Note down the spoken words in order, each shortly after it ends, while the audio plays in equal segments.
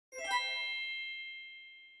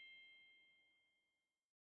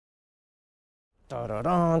Folks,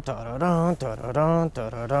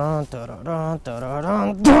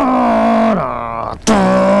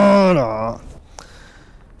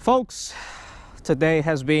 today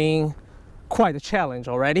has been quite a challenge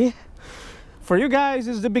already. For you guys,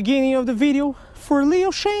 it's the beginning of the video. For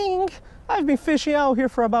Leo Shang, I've been fishing out here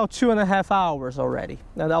for about 2.5 hours already.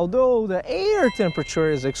 And although the air temperature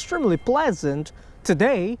is extremely pleasant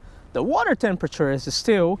today, the water temperature is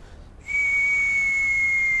still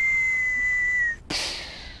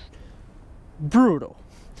brutal.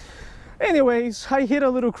 Anyways, I hit a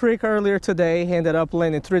little creek earlier today, ended up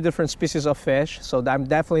landing 3 different species of fish, so I'm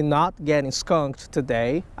definitely not getting skunked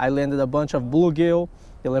today. I landed a bunch of bluegill,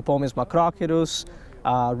 the Lepomis macrocetus,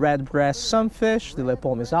 red breast sunfish, the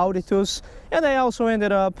Lepomis auditus, and I also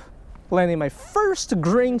ended up landing my first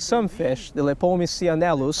green sunfish, the Lepomis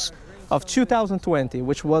cyanellus of 2020,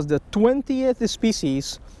 which was the 20th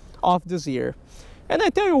species of this year. And I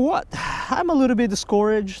tell you what, I'm a little bit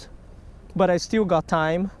discouraged, but I still got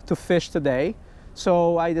time to fish today.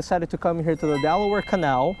 So I decided to come here to the Delaware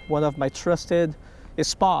Canal, one of my trusted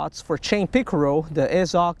spots for chain pickerel, the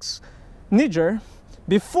Ezox Niger.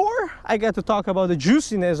 Before I get to talk about the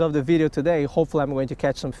juiciness of the video today, hopefully I'm going to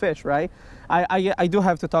catch some fish, right? I do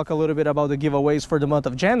have to talk a little bit about the giveaways for the month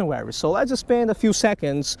of January. So let's just spend a few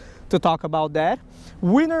seconds to talk about that.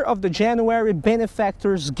 Winner of the January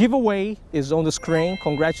Benefactors giveaway is on the screen.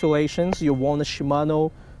 Congratulations, you won a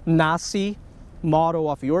Shimano Nasi model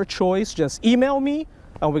of your choice. Just email me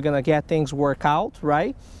and we're gonna get things worked out,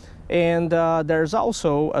 right? And there's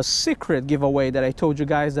also a secret giveaway that I told you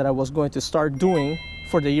guys that I was going to start doing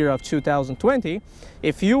for the year of 2020.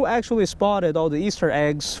 If you actually spotted all the Easter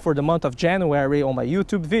eggs for the month of January on my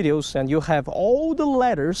YouTube videos and you have all the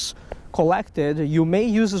letters collected, you may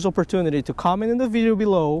use this opportunity to comment in the video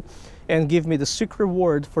below and give me the secret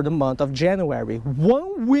word for the month of January.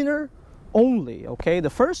 One winner only, okay? The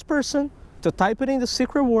first person to type it in the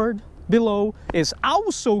secret word below is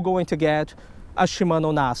also going to get a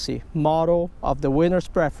Shimano Nasi model of the winner's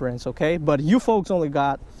preference, okay? But you folks only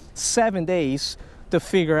got 7 days to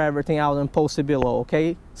figure everything out and post it below,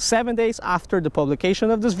 okay? 7 days after the publication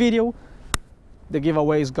of this video, the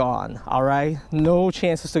giveaway is gone, all right? No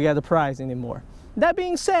chances to get the prize anymore. That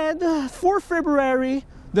being said, for February,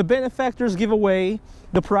 the Benefactors giveaway,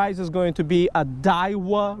 the prize is going to be a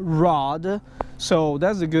Daiwa rod. So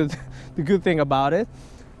that's the good thing about it.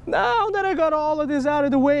 Now that I got all of this out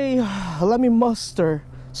of the way, let me muster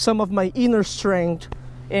some of my inner strength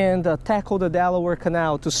and tackle the Delaware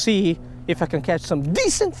Canal to see if I can catch some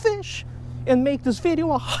decent fish and make this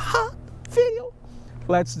video a hot video.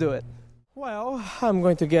 Let's do it. Well, I'm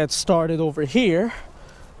going to get started over here.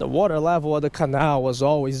 The water level of the canal, as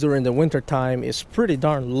always during the winter time, is pretty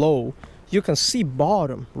darn low. You can see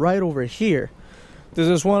bottom right over here. This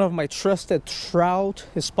is one of my trusted trout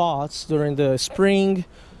spots during the spring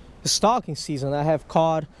stocking season. I have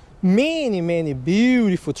caught many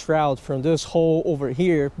beautiful trout from this hole over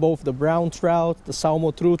here, both the brown trout, the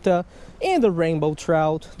salmotruta, and the rainbow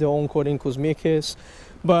trout, the Oncorhynchus micis.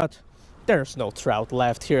 But there's no trout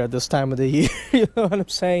left here at this time of the year, you know what I'm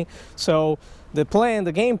saying? So the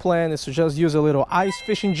game plan is to just use a little ice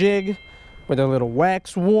fishing jig with a little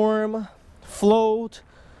wax worm, float,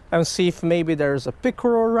 and see if maybe there's a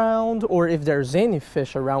pickerel around or if there's any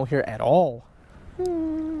fish around here at all.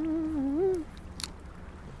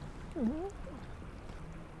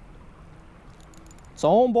 It's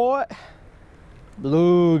on, boy.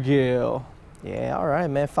 Bluegill. Yeah, all right,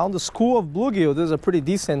 man. Found the school of bluegill. This is a pretty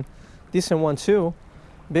decent one too.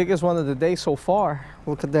 Biggest one of the day so far.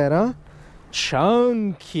 Look at that, huh?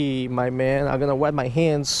 Chunky, my man. I'm gonna wet my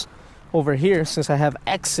hands over here since I have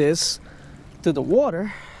access to the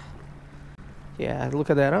water. Yeah, look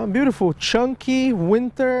at that, huh? Beautiful, chunky,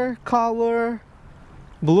 winter color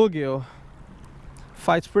bluegill.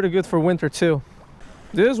 Fights pretty good for winter too.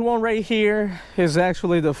 This one right here is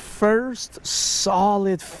actually the first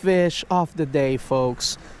solid fish of the day,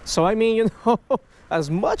 folks. So I mean, you know,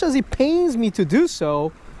 as much as it pains me to do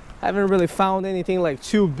so, I haven't really found anything like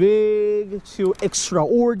too big, too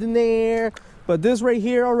extraordinary. But this right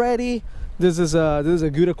here already, this is a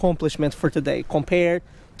good accomplishment for today compared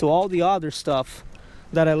to all the other stuff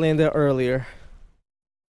that I landed earlier.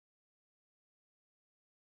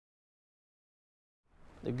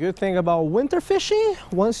 The good thing about winter fishing,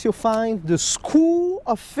 once you find the school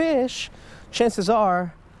of fish, chances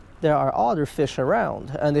are there are other fish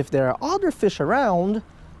around. And if there are other fish around,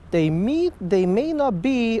 they may not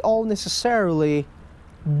be all necessarily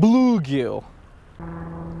bluegill.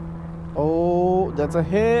 Oh, that's a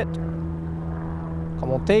hit.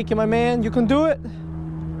 Come on, take it, my man. You can do it.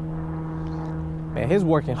 Man, he's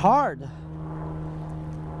working hard.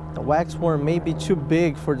 The waxworm may be too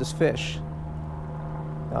big for this fish.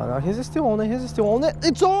 No, he's still on it. He's still on it.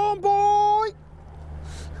 It's on, boy!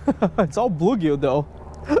 It's all bluegill, though.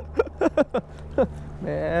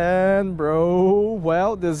 Man, bro.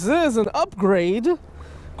 Well, this is an upgrade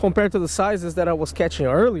compared to the sizes that I was catching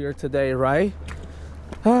earlier today, right?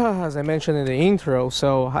 As I mentioned in the intro.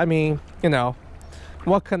 So, I mean, you know,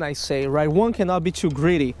 what can I say, right? One cannot be too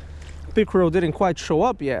greedy. Pickerel didn't quite show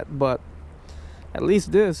up yet, but at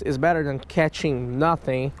least this is better than catching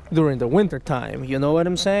nothing during the winter time. You know what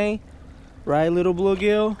I'm saying? Right, little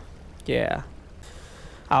bluegill? Yeah.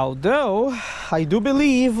 Although, I do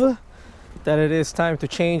believe that it is time to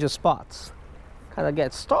change the spots. Kind of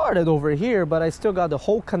get started over here, but I still got the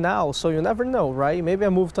whole canal, so you never know, right? Maybe I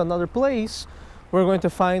move to another place. We're going to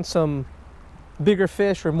find some bigger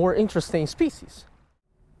fish or more interesting species.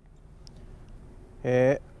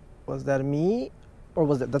 Was that me? Or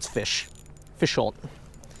was that's fish? Fish on.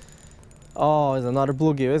 Oh, it's another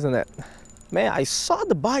bluegill, isn't it? Man, I saw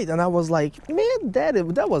the bite and I was like, man,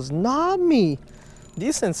 that was not me.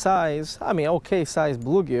 Decent size, I mean, okay size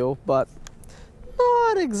bluegill, but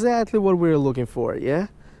not exactly what we were looking for, yeah?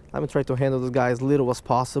 Let me try to handle this guy as little as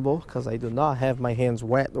possible, because I do not have my hands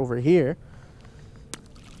wet over here.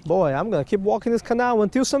 Boy, I'm gonna keep walking this canal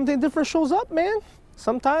until something different shows up, man.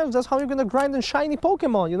 Sometimes that's how you're gonna grind a shiny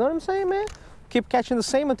Pokemon, you know what I'm saying, man? Keep catching the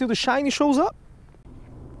same until the shiny shows up.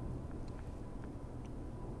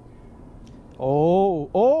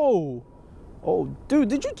 Oh, dude,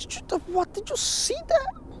 did you see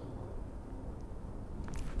that?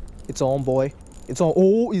 It's on, boy. It's on.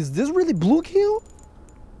 Oh, is this really bluegill?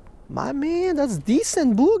 My man, that's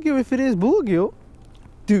decent bluegill if it is bluegill.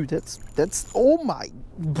 Dude, that's, oh my,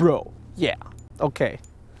 bro. Yeah, okay.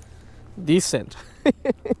 Decent.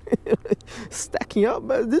 Stacking up,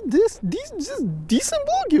 man. This decent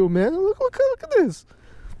bluegill, man. Look at this.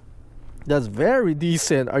 That's very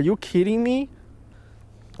decent. Are you kidding me?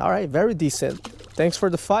 All right, very decent. Thanks for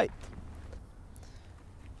the fight.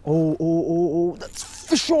 Oh, that's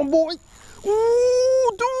fish on, boy.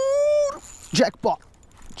 Ooh, dude. Jackpot.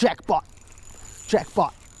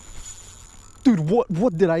 Dude,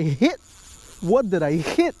 what did I hit? What did I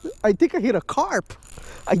hit? I think I hit a carp.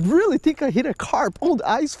 I really think I hit a carp on the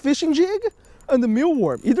ice fishing jig and the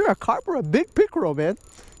mealworm. Either a carp or a big pickerel, man.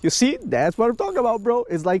 You see, that's what I'm talking about, bro.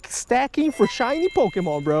 It's like stacking for shiny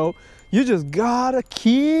Pokemon, bro. You just gotta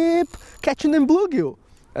keep catching them bluegill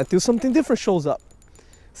until something different shows up.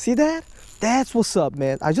 See that? That's what's up,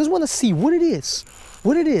 man. I just want to see what it is.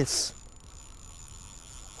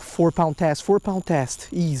 4 pound test, 4 pound test.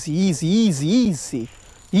 Easy,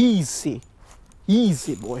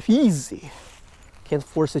 boy, easy. Can't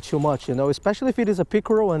force it too much, you know, especially if it is a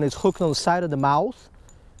pickerel and it's hooked on the side of the mouth.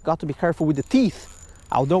 Got to be careful with the teeth.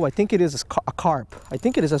 Although I think it is a carp. I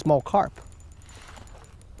think it is a small carp.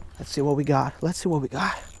 Let's see what we got.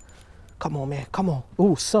 Come on, man, come on.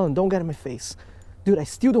 Oh, sun, don't get in my face. Dude, I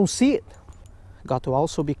still don't see it. Got to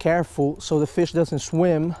also be careful so the fish doesn't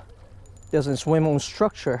swim on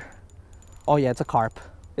structure. Oh yeah, it's a carp.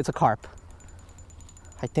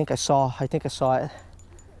 I think I saw it.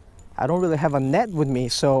 I don't really have a net with me,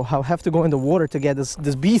 so I'll have to go in the water to get this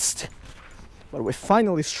beast. But we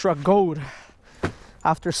finally struck gold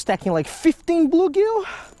after stacking like 15 bluegill.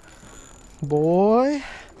 Boy,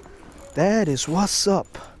 that is what's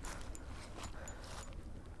up.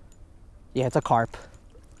 Yeah, it's a carp.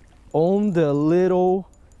 On the little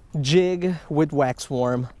jig with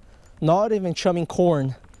waxworm. Not even chumming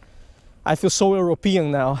corn. I feel so European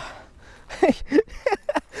now.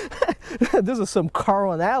 This is some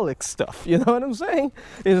Carl and Alex stuff, you know what I'm saying?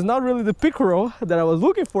 It's not really the pickerel that I was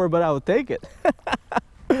looking for, but I would take it.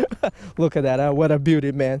 Look at that, huh? What a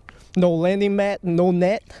beauty, man. No landing mat, no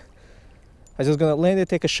net. I'm just gonna land it,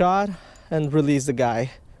 take a shot, and release the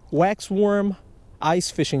guy. Waxworm,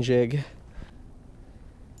 ice fishing jig.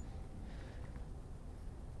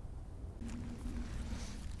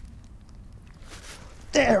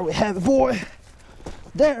 There we have it, boy.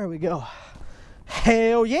 There we go.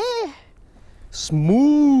 Hell yeah.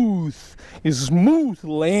 Smooth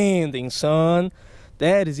landing, son.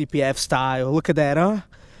 That is EPF style. Look at that, huh?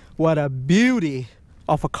 What a beauty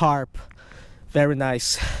of a carp. Very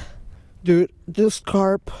nice. Dude, this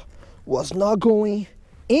carp was not going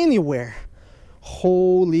anywhere.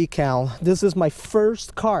 Holy cow. This is my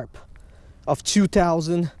first carp of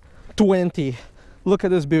 2020. Look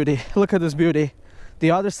at this beauty.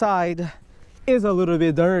 The other side is a little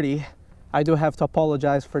bit dirty. I do have to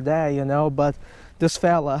apologize for that, you know, but this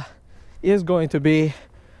fella is going to be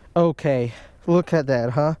okay. Look at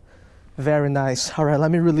that, huh? Very nice. All right, let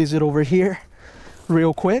me release it over here.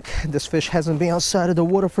 real quick. This fish hasn't been outside of the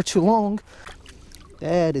water for too long.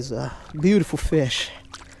 That is a beautiful fish.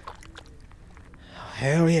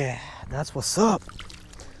 Hell yeah, that's what's up.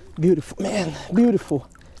 Beautiful, man, beautiful.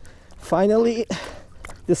 Finally,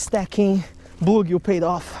 the stacking bluegill paid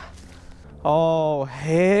off. Oh,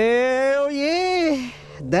 hell yeah.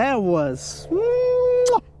 That was,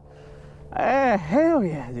 hell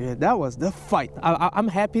yeah, dude. That was the fight. I'm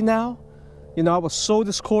happy now. You know, I was so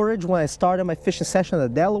discouraged when I started my fishing session at the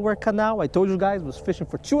Delaware Canal. I told you guys I was fishing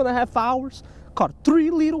for 2.5 hours, caught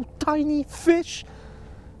 3 little tiny fish.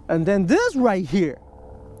 And then this right here,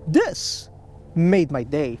 this made my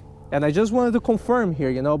day. And I just wanted to confirm here,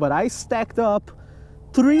 you know, but I stacked up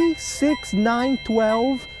 3, 6, 9,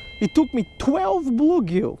 12. It took me 12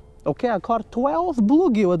 bluegill. Okay, I caught 12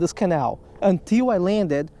 bluegill at this canal until I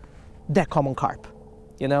landed that common carp,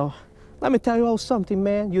 you know. Let me tell you all something,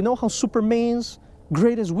 man. You know how Superman's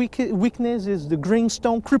greatest weakness is the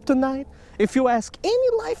greenstone kryptonite? If you ask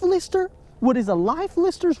any life lister what is a life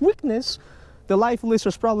lister's weakness, the life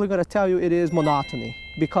lister's probably gonna tell you it is monotony,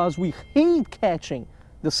 because we hate catching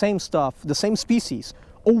the same stuff, the same species,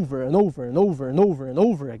 over and over and over and over and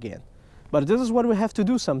over again. But this is what we have to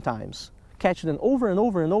do sometimes. Catch them over and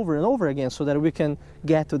over and over and over again so that we can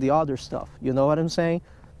get to the other stuff. You know what I'm saying?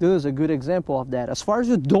 This is a good example of that. As far as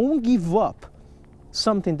you don't give up,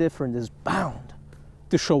 something different is bound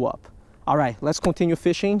to show up. All right, let's continue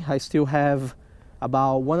fishing. I still have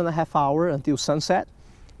about 1.5 hours until sunset.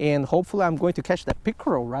 And hopefully I'm going to catch that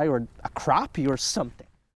pickerel, right? Or a crappie or something.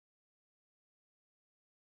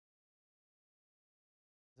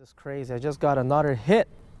 This is crazy. I just got another hit.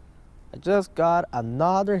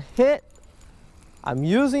 I'm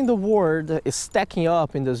using the word stacking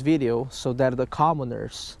up in this video so that the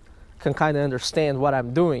commoners can kind of understand what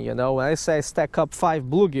I'm doing, you know. When I say stack up 5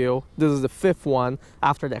 bluegill, this is the 5th one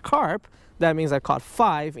after that carp. That means I caught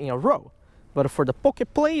 5 in a row. But for the poke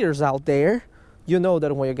players out there, you know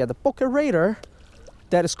that when you get the poke radar,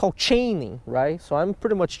 that is called chaining, right? So I'm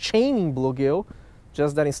pretty much chaining bluegill,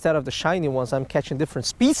 just that instead of the shiny ones, I'm catching different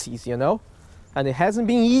species, you know. And it hasn't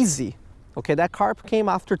been easy. Okay, that carp came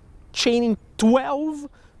after chaining 12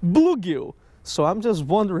 bluegill. So I'm just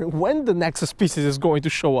wondering when the next species is going to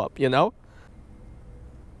show up, you know?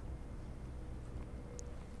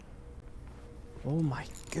 Oh my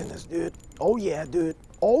goodness, dude. Oh yeah, dude.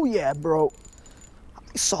 Oh yeah, bro.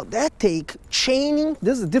 I saw that take chaining.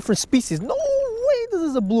 This is a different species. No way this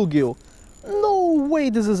is a bluegill. No way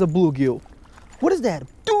this is a bluegill. What is that?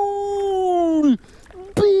 Dude!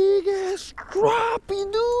 Big ass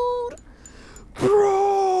crappie, dude!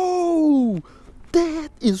 Bro! That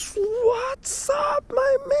is what's up,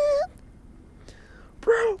 my man!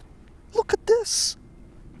 Bro, look at this.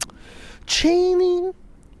 Chaining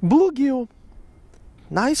bluegill.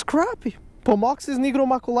 Nice crappie. Pomoxis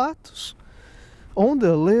nigromaculatus. On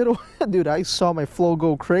the little... Dude, I saw my flow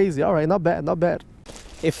go crazy. All right, not bad, not bad.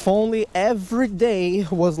 If only every day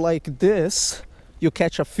was like this. You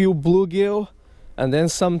catch a few bluegill and then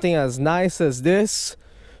something as nice as this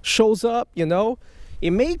shows up, you know.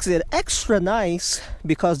 It makes it extra nice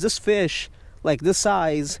because this fish, like this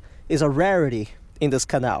size, is a rarity in this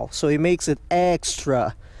canal. So it makes it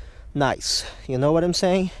extra nice. You know what I'm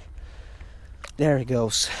saying? There it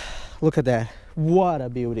goes. Look at that. What a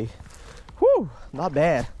beauty. Whew, not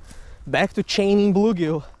bad. Back to chaining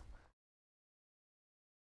bluegill.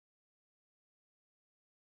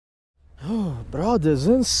 Oh, brothers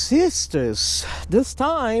and sisters, this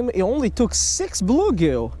time it only took 6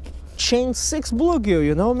 bluegill. Chained 6 bluegill,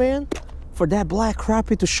 you know, man, for that black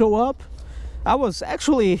crappie to show up. I was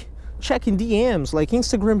actually checking DMs, like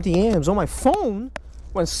Instagram DMs on my phone,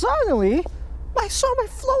 when suddenly I saw my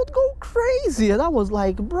float go crazy. And I was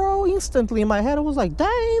like, bro, instantly in my head I was like,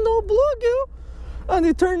 that ain't no bluegill. And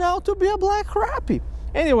it turned out to be a black crappie.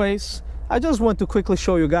 Anyways, I just want to quickly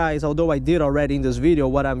show you guys, although I did already in this video,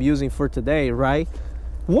 what I'm using for today, right?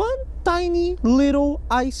 One tiny little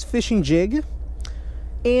ice fishing jig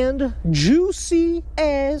and juicy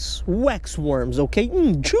ass wax worms, okay?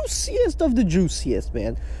 Juiciest of the juiciest,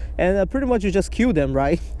 man. And pretty much you just kill them,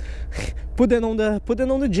 right? put them on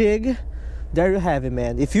the jig. There you have it,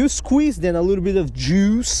 man. If you squeeze, then a little bit of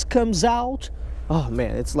juice comes out. Oh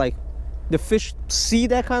man, it's like the fish see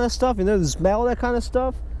that kind of stuff, you know, they smell that kind of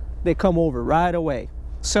stuff, they come over right away.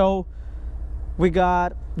 So we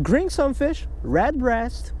got green sunfish, red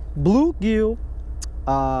breast, bluegill,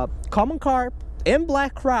 common carp, and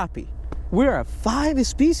black crappie. We're at 5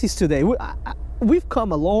 species today. We've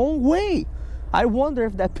come a long way. I wonder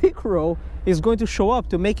if that pickerel is going to show up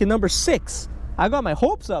to make it number 6. I got my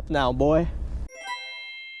hopes up now, boy.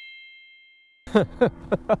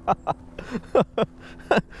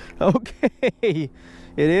 Okay,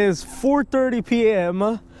 it is 4:30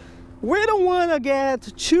 p.m. We don't want to get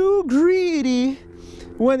too greedy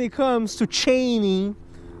when it comes to chaining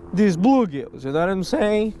these bluegills, you know what I'm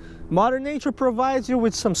saying? Mother Nature provides you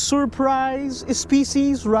with some surprise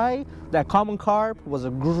species, right? That common carp was a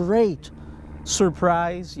great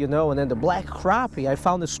surprise, you know, and then the black crappie. I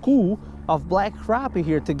found a school of black crappie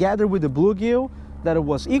here together with the bluegill that it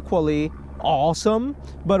was equally awesome,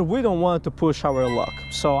 but we don't want to push our luck.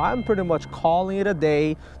 So I'm pretty much calling it a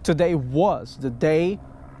day. Today was the day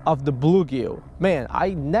of the bluegill. Man,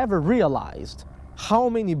 I never realized how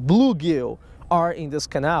many bluegill are in this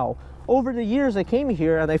canal. Over the years I came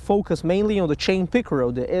here and I focused mainly on the chain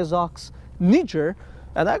pickerel, the Esox niger,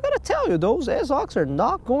 and I gotta tell you, those Esox are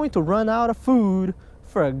not going to run out of food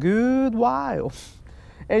for a good while.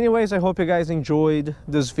 Anyways, I hope you guys enjoyed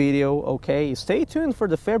this video, okay? Stay tuned for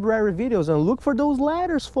the February videos and look for those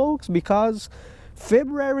ladders, folks, because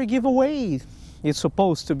February giveaway is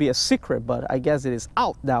supposed to be a secret, but I guess it is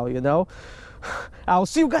out now, you know? I'll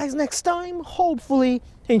see you guys next time, hopefully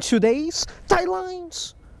in 2 days. Tie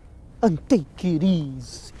lines and take it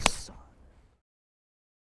easy.